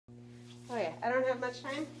Okay, I don't have much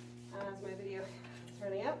time as my video is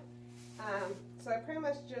running out. So I pretty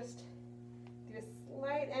much just do a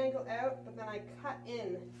slight angle out, but then I cut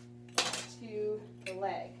in to the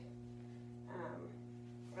leg.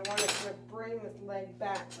 I want to kind of bring this leg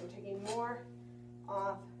back, so I'm taking more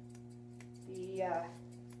off the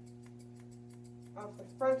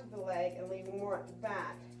front of the leg and leaving more at the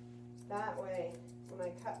back. That way, when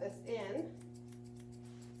I cut this in,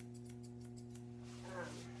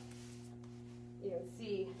 you can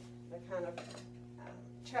see the kind of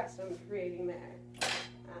chest I'm creating there.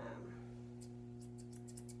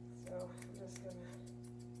 So I'm just going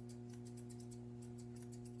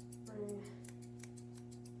to bring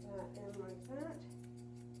that in like that.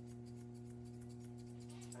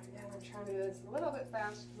 Again, I'm trying to do this a little bit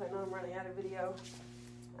fast because I know I'm running out of video.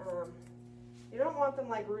 You don't want them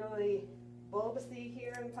like really bulbousy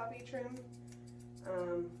here in puppy trim.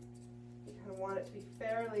 You kind of want it to be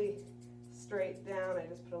fairly straight down. I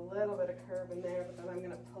just put a little bit of curve in there, but then I'm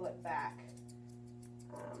going to pull it back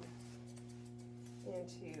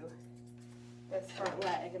into this front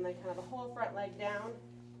leg, and then kind of the whole front leg down.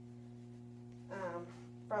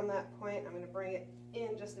 From that point, I'm going to bring it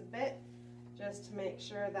in just a bit, just to make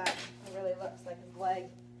sure that it really looks like his leg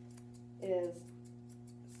is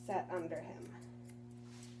set under him.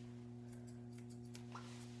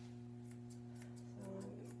 So I'm going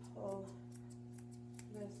to pull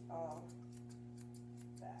this all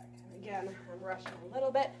back. And again, I'm rushing a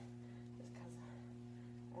little bit just because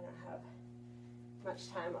I don't have much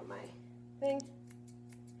time on my thing.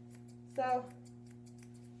 So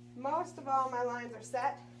most of all my lines are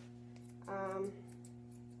set.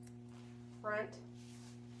 Front,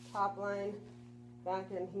 top line, back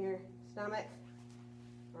in here, stomach,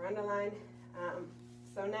 or underline.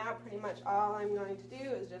 So now pretty much all I'm going to do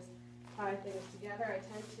is just tie things together. I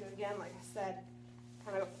tend to, again, like I said,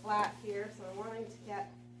 kind of flat here, so I'm wanting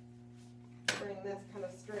to bring this kind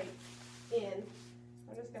of straight in.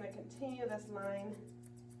 I'm just going to continue this line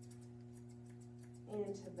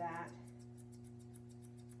into that.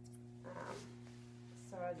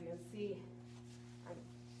 So as you can see, I'm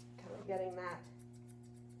kind of getting that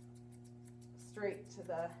straight to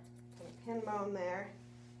the kind of pin bone there,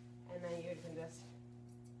 and then you can just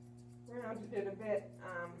round it a bit.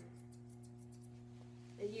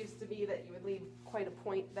 It used to be that you would leave quite a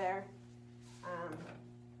point there.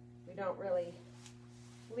 We don't really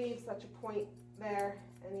leave such a point there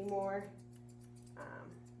anymore,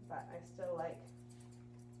 but I still like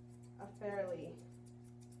a fairly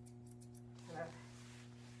kind of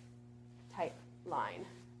tight line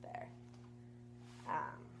there.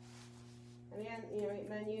 And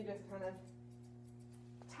then you just kind of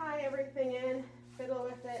tie everything in, fiddle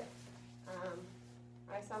with it.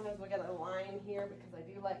 I sometimes will get a line here because I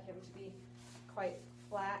do like him to be quite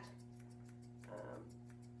flat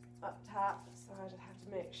up top, so I just have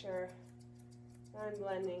to make sure I'm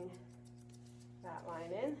blending that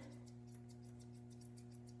line in.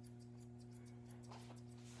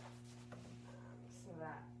 So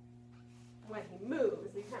that when he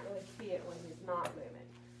moves, you can't really see it when he's not moving.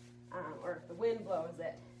 Or if the wind blows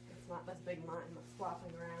it, it's not this big line that's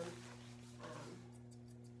flopping around.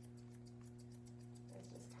 It's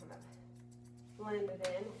just kind of blended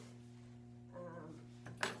in.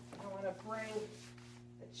 I want to bring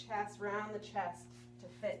the chest, round the chest to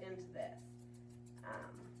fit into this.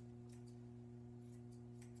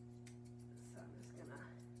 So I'm just going to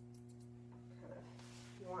kind of,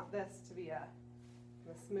 you want this to be a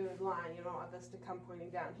smooth line. You don't want this to come pointing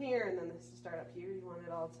down here and then this to start up here. You want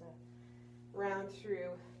it all to round through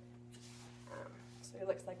so it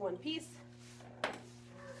looks like one piece. And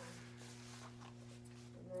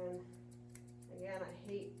then again, I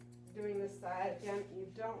hate doing this side. Again, you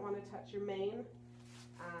don't want to touch your mane.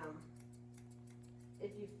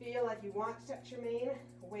 If you feel like you want to touch your mane,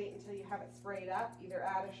 wait until you have it sprayed up, either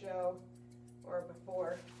at a show or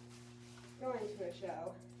before going to a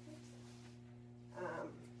show.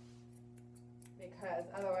 Because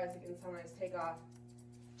otherwise it can sometimes take off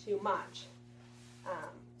too much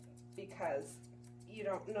because you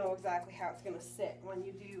don't know exactly how it's going to sit when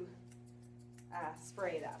you do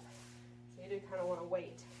spray it up. So you do kind of want to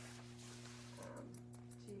wait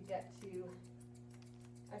till you get to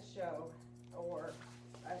a show, or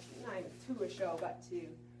not even to a show, but to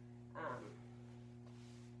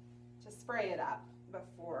spray it up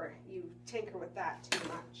before you tinker with that too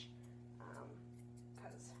much,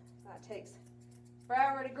 because that takes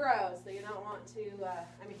forever to grow. So you don't want to.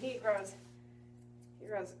 I mean, he grows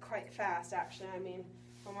quite fast, actually. I mean,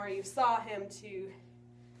 from where you saw him to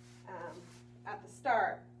at the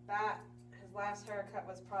start, his last haircut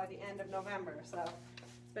was probably the end of November. So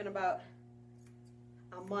it's been about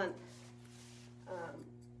a month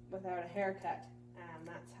without a haircut, and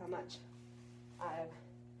that's how much I've,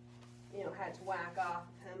 you know, had to whack off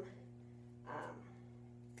of him.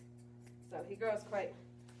 So he grows quite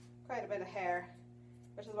a bit of hair,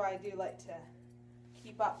 which is why I do like to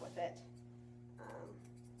keep up with it,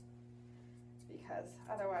 because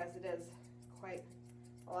otherwise it is quite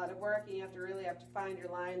a lot of work, and you have to find your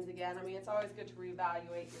lines again. I mean, it's always good to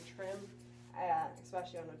reevaluate your trim,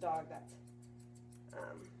 especially on a dog that's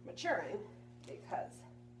maturing, because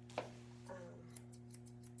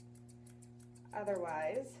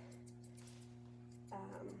otherwise,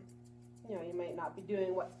 you know, you might not be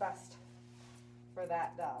doing what's best for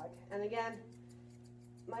that dog. And again,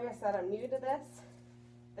 like I said, I'm new to this.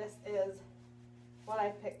 This is what I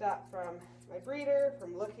picked up from my breeder,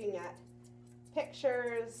 from looking at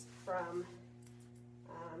pictures, from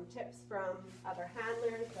tips from other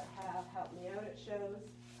handlers that have helped me out at shows,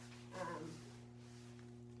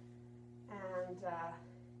 and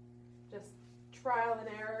just trial and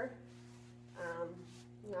error.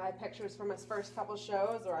 You know, I have pictures from his first couple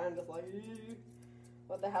shows where I'm just like,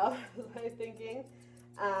 what the hell was I thinking?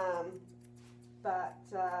 But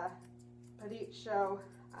at each show,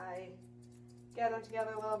 I get him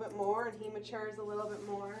together a little bit more, and he matures a little bit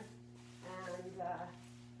more, and you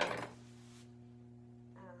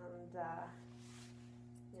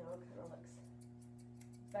know, it kind of looks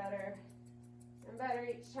better and better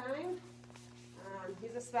each time.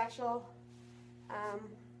 He's a special.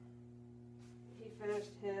 He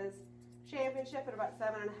finished his championship at about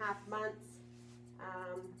 7.5 months.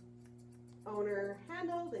 Owner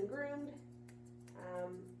handled and groomed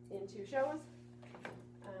in 2 shows.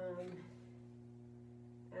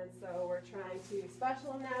 And so we're trying to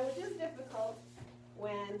special them now, which is difficult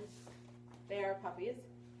when they're puppies.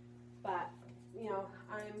 But, you know,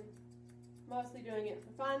 I'm mostly doing it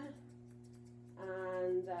for fun.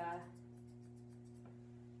 And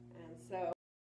so